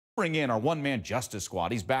bring in our one-man justice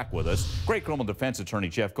squad. He's back with us. Great criminal defense attorney,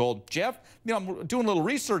 Jeff Gold. Jeff, I'm doing a little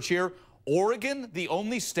research here. Oregon, the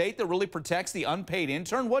only state that really protects the unpaid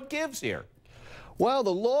intern. What gives here? Well,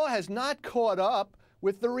 the law has not caught up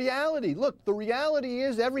with the reality. Look, the reality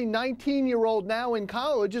is every 19-year-old now in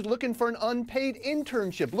college is looking for an unpaid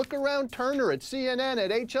internship. Look around Turner, at CNN, at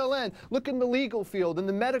HLN. Look in the legal field, in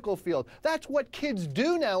the medical field. That's what kids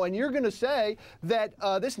do now, and you're going to say that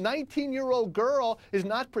this 19-year-old girl is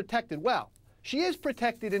not protected. Well, she is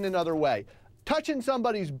protected in another way. Touching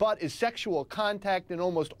somebody's butt is sexual contact in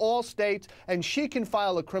almost all states, and she can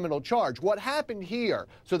file a criminal charge. What happened here,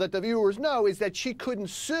 so that the viewers know, is that she couldn't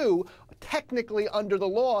sue technically under the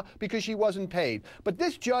law because she wasn't paid. But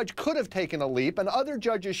this judge could have taken a leap, and other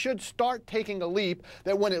judges should start taking a leap,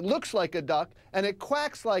 that when it looks like a duck and it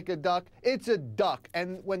quacks like a duck, it's a duck.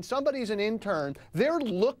 And when somebody's an intern, they're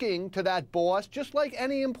looking to that boss, just like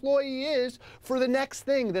any employee is, for the next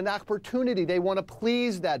thing, the opportunity. They want to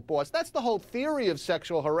please that boss. That's the whole theory of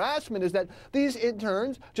sexual harassment, is that these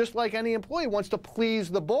interns, just like any employee, wants to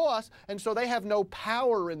please the boss, and so they have no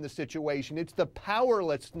power in the situation. It's the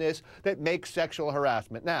powerlessness that makes sexual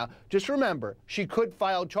harassment. Now, just remember, she could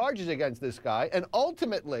file charges against this guy, and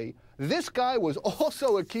ultimately, this guy was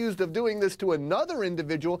also accused of doing this to another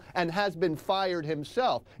individual and has been fired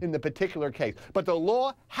himself in the particular case. But the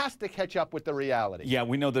law has to catch up with the reality. Yeah,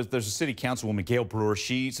 we know that there's a city councilwoman, Gail Brewer.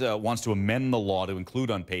 She wants to amend the law to include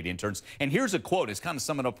unpaid interns. And here's a quote. It's kind of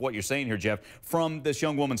summing up what you're saying here, Jeff, from this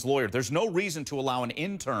young woman's lawyer. There's no reason to allow an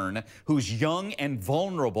intern who's young and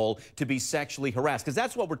vulnerable to be sexually harassed. Because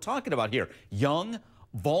that's what we're talking about here. Young,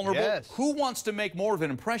 vulnerable. Yes. Who wants to make more of an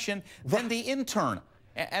impression than the intern?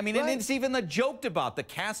 I mean, and it's even joked about the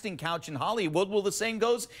casting couch in Hollywood. Well, the same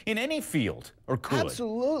goes in any field, or could.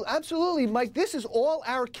 Absolutely, absolutely, Mike. This is all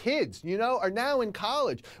our kids, are now in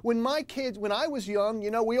college. When I was young,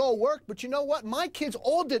 we all worked, but you know what? My kids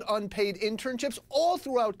all did unpaid internships all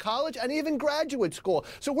throughout college and even graduate school.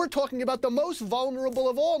 So we're talking about the most vulnerable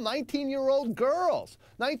of all, 19-year-old girls,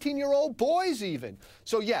 19-year-old boys even.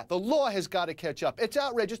 So yeah, the law has got to catch up. It's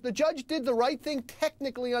outrageous. The judge did the right thing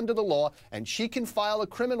technically under the law, and she can file a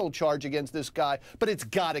criminal charge against this guy, but it's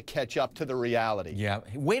got to catch up to the reality. Yeah,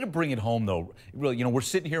 way to bring it home, though. Really, we're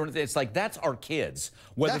sitting here, and it's like that's our kids,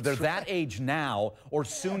 whether they're that age now or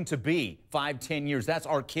soon to be, 5, 10 years. That's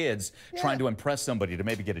our kids trying to impress somebody to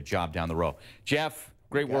maybe get a job down the road. Jeff,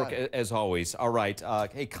 great work as always. All right,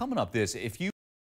 hey, coming up if you